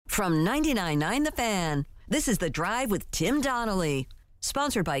From 99.9 The Fan, this is The Drive with Tim Donnelly.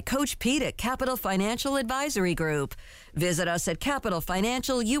 Sponsored by Coach Pete at Capital Financial Advisory Group. Visit us at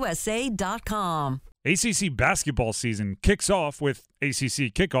capitalfinancialusa.com. ACC basketball season kicks off with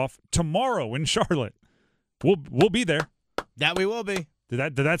ACC kickoff tomorrow in Charlotte. We'll be there. That we will be.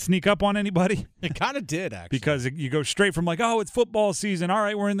 Did that sneak up on anybody? It kind of did, actually. Because you go straight from like, oh, it's football season. All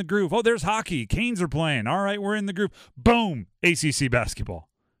right, we're in the groove. Oh, there's hockey. Canes are playing. All right, we're in the groove. Boom, ACC basketball.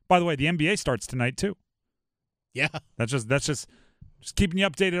 By the way, the NBA starts tonight too. Yeah. That's just keeping you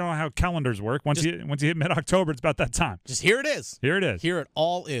updated on how calendars work. Once you hit mid-October, it's about that time. Just here it is. Here it is. Here it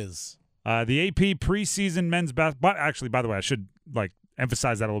all is. The AP preseason men's basketball. Actually, by the way, I should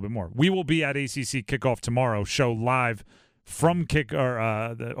emphasize that a little bit more. We will be at ACC kickoff tomorrow. Show live from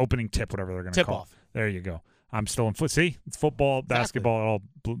the opening tip, whatever they're going to call Tip-off. it. There you go. I'm still in foot. See, it's football, basketball. It all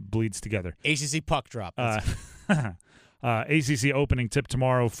bleeds together. ACC puck drop. ACC opening tip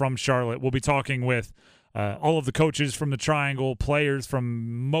tomorrow from Charlotte. We'll be talking with all of the coaches from the Triangle, players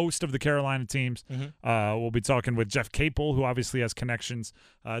from most of the Carolina teams. Mm-hmm. We'll be talking with Jeff Capel, who obviously has connections.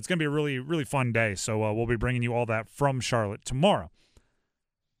 It's going to be a really, really fun day. So we'll be bringing you all that from Charlotte tomorrow.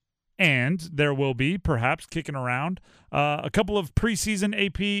 And there will be, perhaps kicking around, a couple of preseason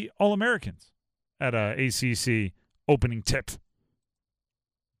AP All-Americans at ACC opening tip.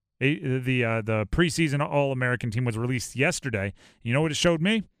 The preseason All-American team was released yesterday. You know what it showed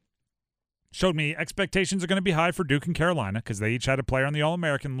me? Showed me expectations are going to be high for Duke and Carolina because they each had a player on the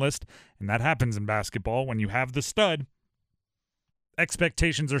All-American list, and that happens in basketball. When you have the stud,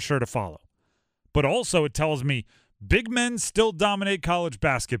 expectations are sure to follow. But also it tells me big men still dominate college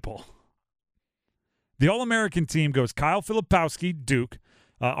basketball. The All-American team goes Kyle Filipowski, Duke,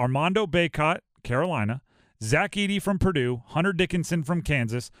 Armando Bacot, Carolina, Zach Edey from Purdue, Hunter Dickinson from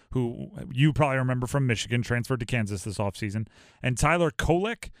Kansas, who you probably remember from Michigan, transferred to Kansas this offseason, and Tyler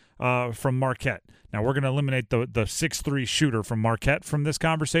Kolek from Marquette. Now, we're going to eliminate the 6'3 shooter from Marquette from this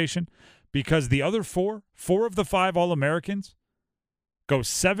conversation because the other four of the five All-Americans, go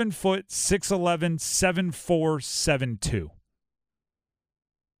 7 foot, 6'11", 7'4", 7'2".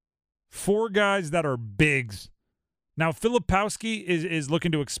 Four guys that are bigs. Now, Filipowski is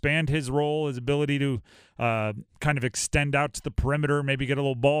looking to expand his role, his ability to kind of extend out to the perimeter, maybe get a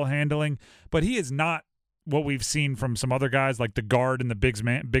little ball handling, but he is not what we've seen from some other guys like the guard and the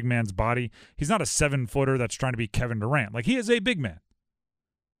big man's body. He's not a 7-footer that's trying to be Kevin Durant. Like, he is a big man.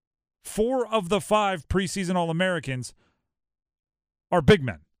 4 of the 5 preseason All-Americans are big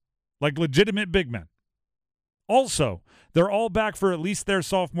men, like legitimate big men. Also, they're all back for at least their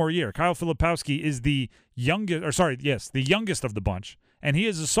sophomore year. Kyle Filipowski is the youngest of the bunch, and he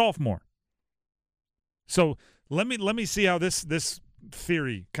is a sophomore. So let me see how this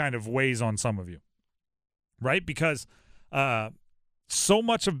theory kind of weighs on some of you, right? Because so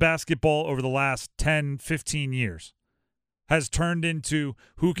much of basketball over the last 10, 15 years has turned into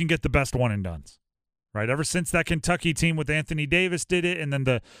who can get the best one-and-dones. Right, ever since that Kentucky team with Anthony Davis did it, and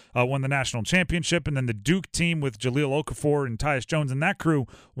then won the national championship, and then the Duke team with Jahlil Okafor and Tyus Jones and that crew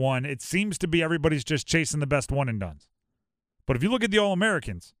won, it seems to be everybody's just chasing the best one-and-dones. But if you look at the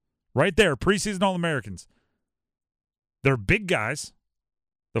All-Americans, right there, preseason All-Americans, they're big guys,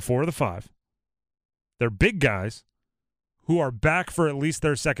 the 4 of the 5. They're big guys who are back for at least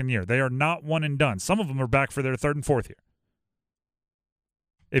their second year. They are not one-and-done. Some of them are back for their third and fourth year.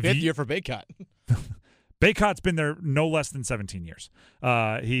 Fifth year for Bacot. Bacot's been there no less than 17 years.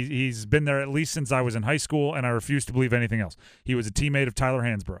 He's been there at least since I was in high school, and I refuse to believe anything else. He was a teammate of Tyler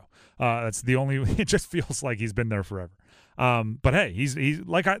Hansbrough. That's the only. It just feels like he's been there forever. But hey, he's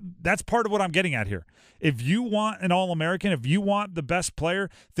like that's part of what I'm getting at here. If you want an All-American, if you want the best player,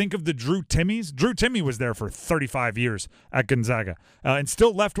 think of the Drew Timmies. Drew Timme was there for 35 years at Gonzaga and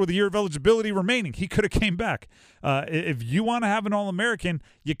still left with a year of eligibility remaining. He could have came back. If you want to have an All-American,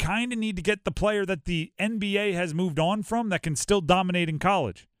 you kind of need to get the player that the NBA has moved on from that can still dominate in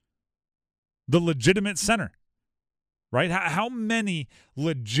college. The legitimate center. Right? How many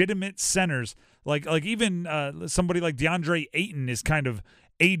legitimate centers, like even somebody like DeAndre Ayton is kind of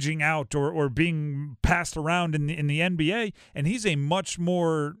aging out or being passed around in the NBA, and he's a much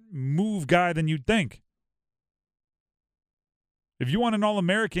more move guy than you'd think. If you want an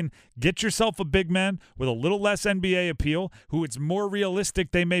All-American, get yourself a big man with a little less NBA appeal, who it's more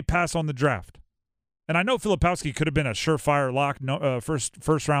realistic they may pass on the draft. And I know Filipowski could have been a surefire lock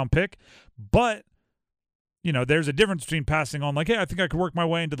first round pick, but you know, there's a difference between passing on like, hey, I think I could work my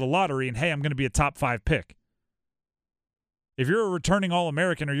way into the lottery, and hey, I'm going to be a top 5 pick. If you're a returning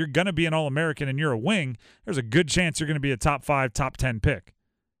All-American or you're going to be an All-American and you're a wing, there's a good chance you're going to be a top 5, top 10 pick.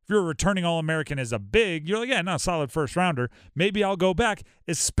 If you're a returning All-American as a big, you're like, yeah, no, solid first rounder. Maybe I'll go back,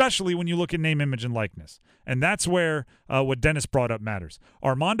 especially when you look at name, image, and likeness. And that's where what Dennis brought up matters.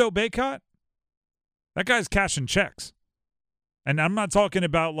 Armando Bacot, that guy's cashing checks. And I'm not talking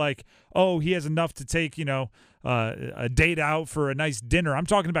about like, oh, he has enough to take, a date out for a nice dinner. I'm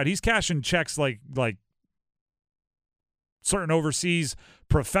talking about he's cashing checks like certain overseas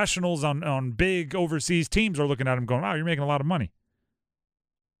professionals on big overseas teams are looking at him going, wow, you're making a lot of money.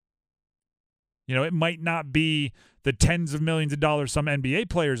 It might not be the tens of millions of dollars some NBA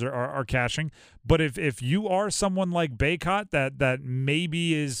players are cashing, but if you are someone like Bacot that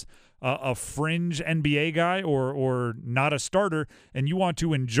maybe is a fringe NBA guy or not a starter, and you want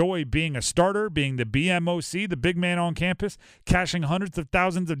to enjoy being a starter, being the BMOC, the big man on campus, cashing hundreds of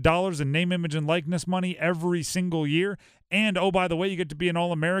thousands of dollars in name, image, and likeness money every single year, and, oh, by the way, you get to be an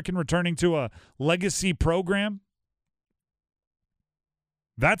All-American returning to a legacy program,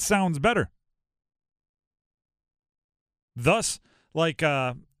 that sounds better. Thus, like,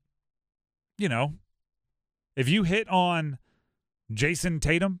 if you hit on Jason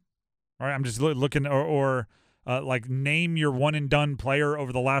Tatum, all right, I'm just looking, or like name your one-and-done player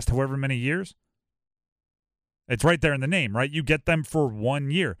over the last however many years. It's right there in the name, right? You get them for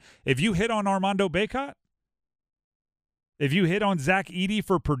 1 year. If you hit on Armando Bacot, if you hit on Zach Edey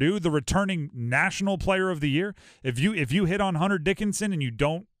for Purdue, the returning national player of the year, if you hit on Hunter Dickinson and you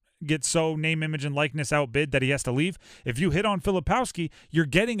don't get so name, image, and likeness outbid that he has to leave, if you hit on Filipowski, you're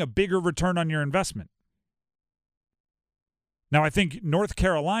getting a bigger return on your investment. Now, I think North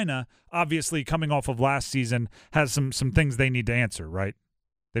Carolina, obviously coming off of last season, has some things they need to answer, right?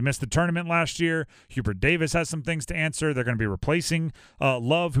 They missed the tournament last year. Hubert Davis has some things to answer. They're going to be replacing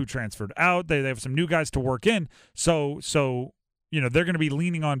Love, who transferred out. They have some new guys to work in. So they're going to be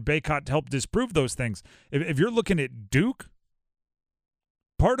leaning on Bacot to help disprove those things. If you're looking at Duke,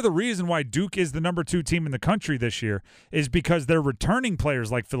 part of the reason why Duke is the number 2 team in the country this year is because they're returning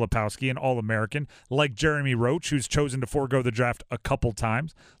players like Filipowski, an All-American, like Jeremy Roach, who's chosen to forego the draft a couple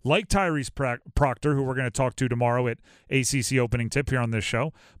times, like Tyrese Proctor, who we're going to talk to tomorrow at ACC opening tip here on this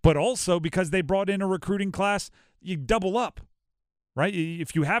show, but also because they brought in a recruiting class, you double up, right?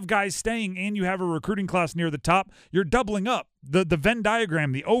 If you have guys staying and you have a recruiting class near the top, you're doubling up. The Venn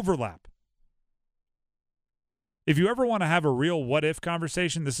diagram, the overlap. If you ever want to have a real what-if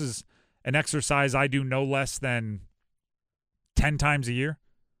conversation, this is an exercise I do no less than 10 times a year,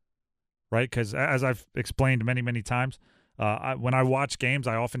 right? Because as I've explained many, many times, when I watch games,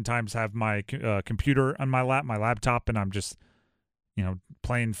 I oftentimes have my computer on my laptop, and I'm just,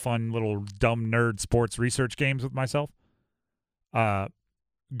 playing fun little dumb nerd sports research games with myself.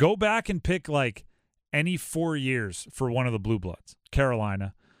 Go back and pick, like, any 4 years for one of the Blue Bloods.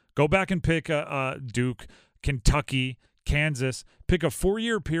 Carolina. Go back and pick Duke, Kentucky, Kansas. Pick a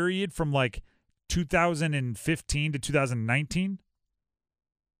 4-year period from like 2015 to 2019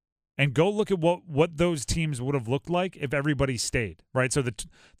 and go look at what those teams would have looked like if everybody stayed, right? So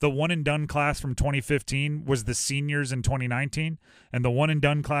the one-and-done class from 2015 was the seniors in 2019, and the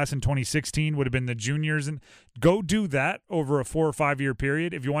one-and-done class in 2016 would have been the juniors. And go do that over a 4 or 5 year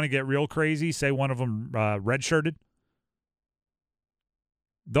period. If you want to get real crazy, say one of them redshirted.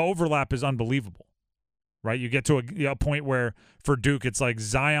 The overlap is unbelievable. Right, you get to a point where for Duke it's like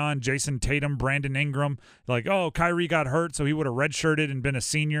Zion, Jason Tatum, Brandon Ingram. Like, oh, Kyrie got hurt, so he would have redshirted and been a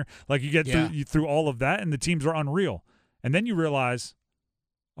senior. Like you get through all of that, and the teams are unreal. And then you realize,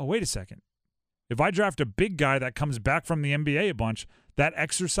 oh, wait a second. If I draft a big guy that comes back from the NBA a bunch, that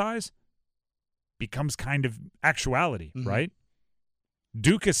exercise becomes kind of actuality, right?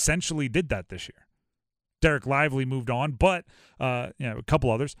 Duke essentially did that this year. Derek Lively moved on, but a couple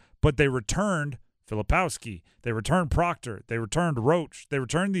others, but they returned Filipowski, they returned Proctor, they returned Roach, they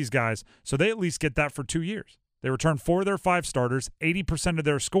returned these guys, so they at least get that for 2 years. They returned 4 of their 5 starters, 80% of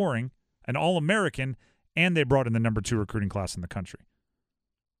their scoring, an All-American, and they brought in the number 2 recruiting class in the country.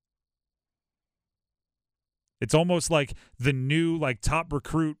 It's almost like the new top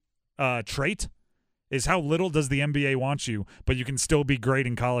recruit trait is how little does the NBA want you, but you can still be great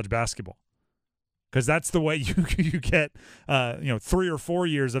in college basketball. Because that's the way you get 3 or 4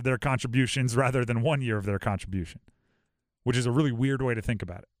 years of their contributions rather than 1 year of their contribution, which is a really weird way to think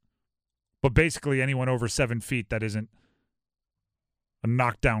about it. But basically anyone over 7 feet that isn't a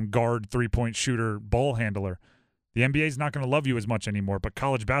knockdown guard, 3-point shooter, ball handler, the NBA is not going to love you as much anymore. But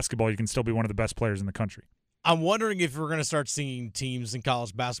college basketball, you can still be one of the best players in the country. I'm wondering if we're going to start seeing teams in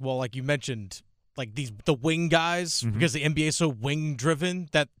college basketball, like you mentioned, like the wing guys, because the NBA is so wing driven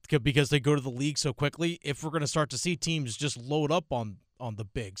because they go to the league so quickly. If we're going to start to see teams just load up on the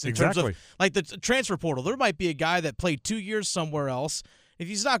bigs in terms of like the transfer portal, there might be a guy that played 2 years somewhere else, if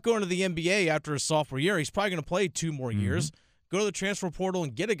he's not going to the NBA after his sophomore year, he's probably going to play 2 more years. Go to the transfer portal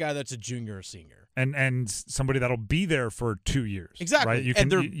and get a guy that's a junior or senior. And somebody that'll be there for 2 years. Exactly. Right?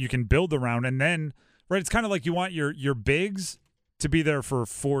 You can build around, and then it's kind of like you want your bigs to be there for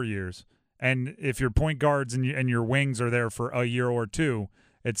 4 years. And if your point guards and your wings are there for a year or 2,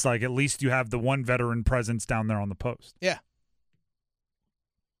 it's like at least you have the one veteran presence down there on the post. Yeah.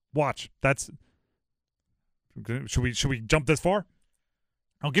 Watch. Should we jump this far?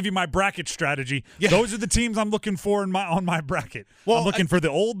 I'll give you my bracket strategy. Yeah. Those are the teams I'm looking for on my bracket. Well, I'm looking for the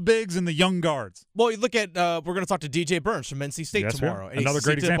old bigs and the young guards. Well, you look at we're going to talk to DJ Burns from NC State tomorrow. Another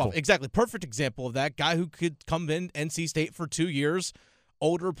great example. Exactly. Perfect example of that. Guy who could come in NC State for 2 years,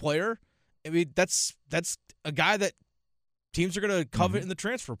 older player. I mean, that's a guy that teams are going to covet in the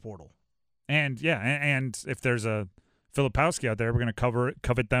transfer portal. And if there's a Filipowski out there, we're going to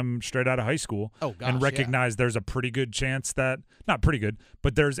covet them straight out of high school and recognize there's a pretty good chance that – not pretty good,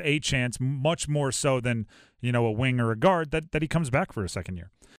 but there's a chance much more so than, a wing or a guard that he comes back for a second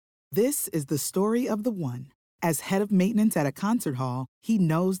year. This is the story of the one. As head of maintenance at a concert hall, he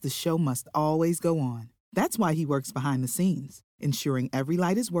knows the show must always go on. That's why he works behind the scenes, ensuring every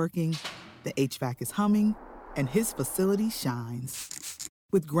light is working, the HVAC is humming, and his facility shines.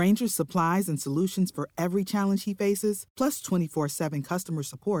 With Grainger's supplies and solutions for every challenge he faces, plus 24/7 customer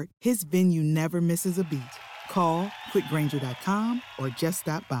support, his venue never misses a beat. Call quickgrainger.com or just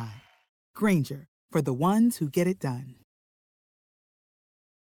stop by. Grainger, for the ones who get it done.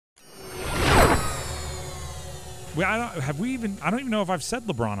 I don't even know if I've said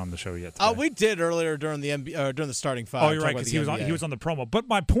LeBron on the show yet today. We did earlier during the starting five. Oh, you're right, because he was on the promo. But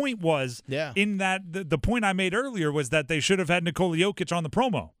my point was, in that the point I made earlier was that they should have had Nikola Jokic on the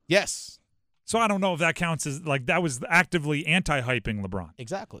promo. Yes. So I don't know if that counts as that was actively anti-hyping LeBron.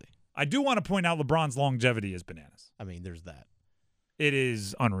 Exactly. I do want to point out LeBron's longevity is bananas. I mean, there's that. It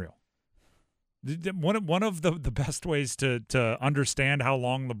is unreal. One of the best ways to understand how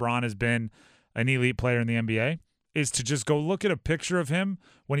long LeBron has been an elite player in the NBA is to just go look at a picture of him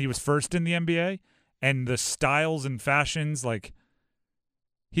when he was first in the NBA and the styles and fashions. Like,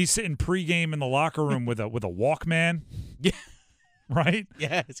 he's sitting pregame in the locker room with a Walkman. Yeah. Right?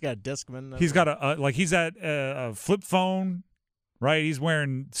 Yeah, he's got a Discman. He's got he's at a flip phone, right? He's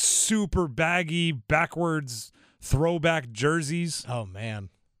wearing super baggy, backwards throwback jerseys. Oh, man.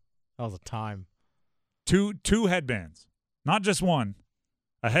 That was a time. Two headbands, not just one.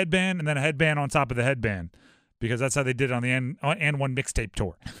 A headband and then a headband on top of the headband. Because that's how they did it on the And One mixtape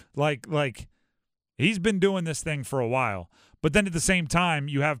tour. Like he's been doing this thing for a while. But then at the same time,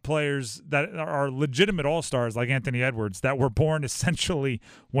 you have players that are legitimate all-stars like Anthony Edwards that were born essentially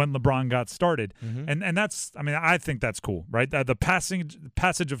when LeBron got started. Mm-hmm. And that's, I mean, I think that's cool, right? The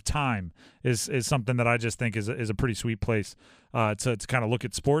passage of time is something that I just think is a pretty sweet place to kind of look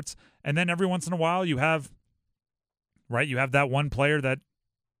at sports. And then every once in a while you have that one player that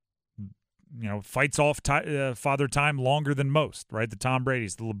fights off father time longer than most, right? The Tom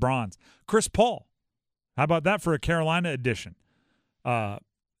Brady's, the LeBrons. Chris Paul. How about that for a Carolina edition? The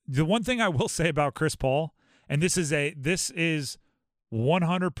one thing I will say about Chris Paul, and this is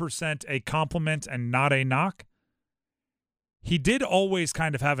 100% a compliment and not a knock, he did always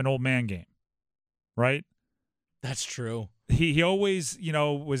kind of have an old man game, right? That's true. He always,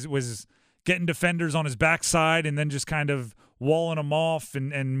 was getting defenders on his backside and then just kind of walling them off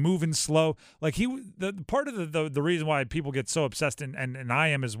and moving slow. Like the part of the reason why people get so obsessed and I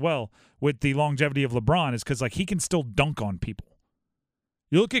am as well with the longevity of LeBron is because he can still dunk on people.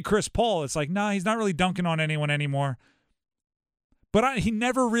 You look at Chris Paul, it's like, he's not really dunking on anyone anymore. But he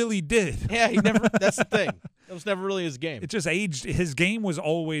never really did. Yeah, he never. That's the thing. That was never really his game. It just aged. His game was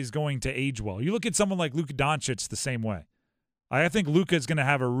always going to age well. You look at someone like Luka Doncic the same way. I think Luka is going to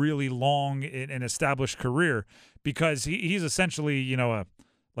have a really long and established career because he's essentially,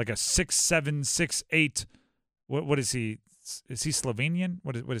 like a 6'7", 6'8". What is he? Is he Slovenian?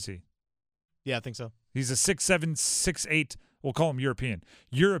 What is he? Yeah, I think so. He's a 6'7", 6'8". We'll call him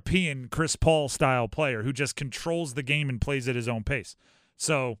European Chris Paul style player who just controls the game and plays at his own pace.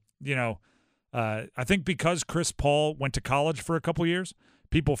 So, I think because Chris Paul went to college for a couple years,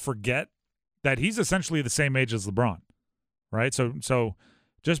 people forget that he's essentially the same age as LeBron. Right, so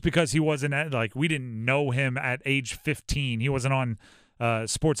just because he wasn't we didn't know him at age 15, he wasn't on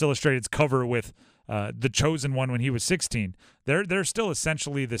Sports Illustrated's cover with The Chosen One when he was 16. They're still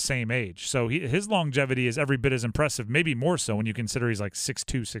essentially the same age. So his longevity is every bit as impressive, maybe more so when you consider he's like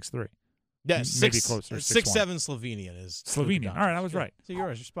 6'2", 6'3". Yeah, maybe closer. 6'7" Slovenian is Slovenian. All right, I was right. So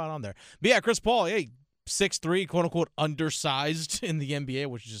you're spot on there. But yeah, Chris Paul, 6'3", quote unquote undersized in the NBA,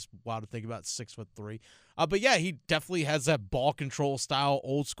 which is just wild to think about, 6'3". But yeah, he definitely has that ball control style,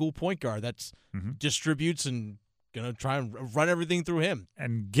 old school point guard that's distributes and gonna try and run everything through him.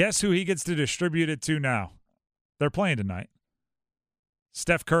 And guess who he gets to distribute it to now? They're playing tonight.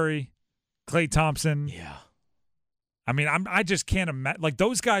 Steph Curry, Klay Thompson. Yeah. I mean, I just can't imagine. Like,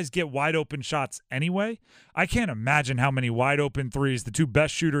 those guys get wide open shots anyway. I can't imagine how many wide open threes the two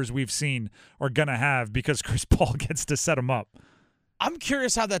best shooters we've seen are going to have because Chris Paul gets to set them up. I'm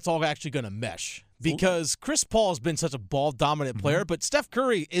curious how that's all actually going to mesh because Chris Paul has been such a ball-dominant player, but Steph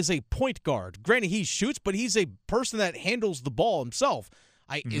Curry is a point guard. Granted, he shoots, but he's a person that handles the ball himself.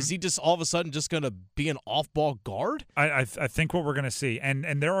 Is he just all of a sudden just going to be an off-ball guard? I think what we're going to see,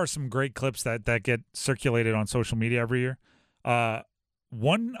 and there are some great clips that get circulated on social media every year.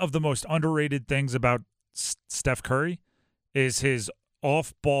 One of the most underrated things about Steph Curry is his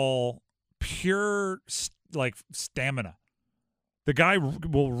off-ball pure stamina. The guy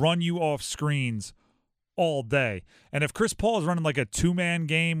will run you off screens all day. And if Chris Paul is running like a two-man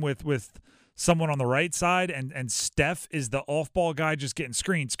game with someone on the right side and Steph is the off-ball guy just getting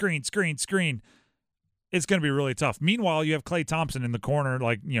screen, it's going to be really tough. Meanwhile, you have Klay Thompson in the corner,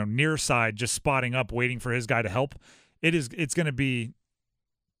 near side, just spotting up, waiting for his guy to help. It's going to be,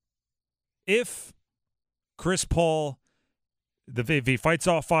 if Chris Paul, if he fights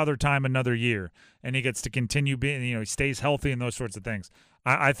off Father Time another year and he gets to continue being, he stays healthy and those sorts of things,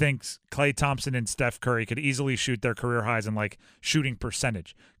 I think Klay Thompson and Steph Curry could easily shoot their career highs in shooting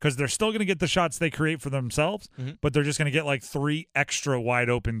percentage because they're still going to get the shots they create for themselves, but they're just going to get 3 extra wide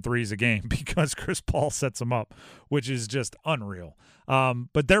open threes a game because Chris Paul sets them up, which is just unreal.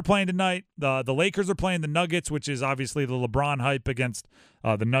 But they're playing tonight. The Lakers are playing the Nuggets, which is obviously the LeBron hype against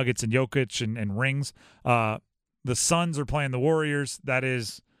the Nuggets and Jokic and rings. The Suns are playing the Warriors. That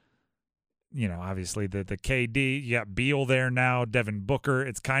is, obviously the KD. You got Beal there now, Devin Booker.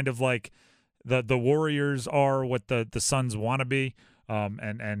 It's kind of like the Warriors are what the Suns want to be.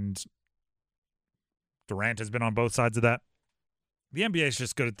 And Durant has been on both sides of that. The NBA is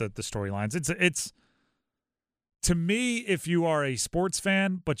just good at the storylines. It's to me, if you are a sports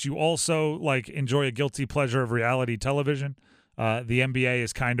fan, but you also enjoy a guilty pleasure of reality television, the NBA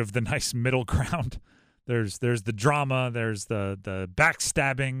is kind of the nice middle ground. There's the drama, there's the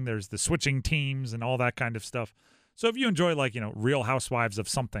backstabbing, there's the switching teams and all that kind of stuff. So if you enjoy Real Housewives of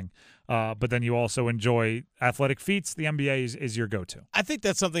something, but then you also enjoy athletic feats, the NBA is your go-to. I think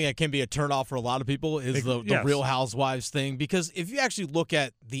that's something that can be a turnoff for a lot of people is the yes. Real Housewives thing, because if you actually look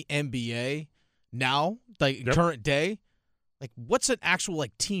at the NBA now, current day, what's an actual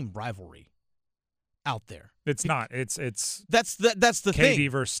team rivalry out there? It's not. It's that's the thing. KD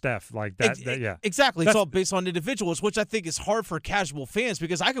versus Steph, yeah. Exactly. It's all based on individuals, which I think is hard for casual fans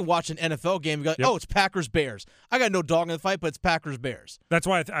because I can watch an NFL game and go, oh, it's Packers-Bears. I got no dog in the fight, but it's Packers-Bears. That's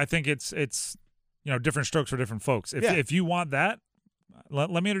why I think it's different strokes for different folks. If you want that,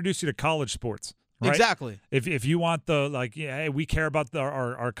 let me introduce you to college sports. Right? Exactly. If you want hey, we care about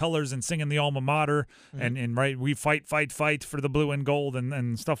our colors and singing the alma mater and right, we fight for the blue and gold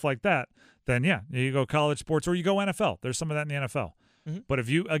and stuff like that, then you go college sports or you go NFL. There's some of that in the NFL. But if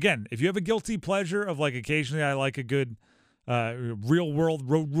you have a guilty pleasure of occasionally I like a good real world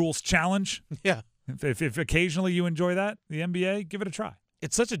road rules challenge. Yeah. If occasionally you enjoy that, the NBA, give it a try.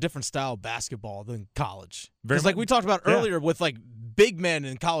 It's such a different style of basketball than college. Because we talked about earlier with big men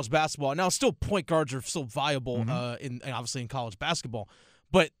in college basketball. Now, still point guards are still viable obviously in college basketball.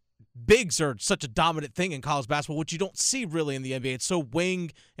 But bigs are such a dominant thing in college basketball, which you don't see really in the NBA. It's so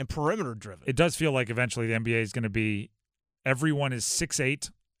wing and perimeter driven. It does feel like eventually the NBA is going to be everyone is 6'8"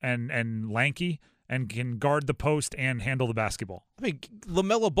 and lanky and can guard the post and handle the basketball. I mean,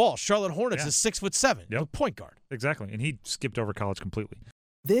 LaMelo Ball, Charlotte Hornets is 6'7", a point guard. Exactly, and he skipped over college completely.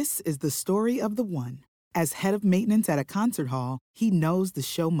 This is the story of the one. As head of maintenance at a concert hall, he knows the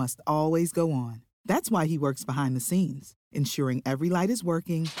show must always go on. That's why he works behind the scenes, ensuring every light is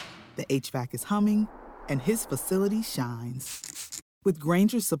working, the HVAC is humming, and his facility shines. With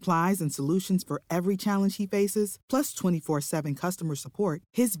Grainger's supplies and solutions for every challenge he faces, plus 24/7 customer support,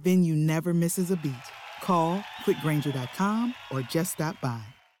 his venue never misses a beat. Call quickgrainger.com or just stop by.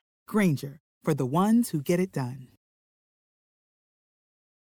 Grainger, for the ones who get it done.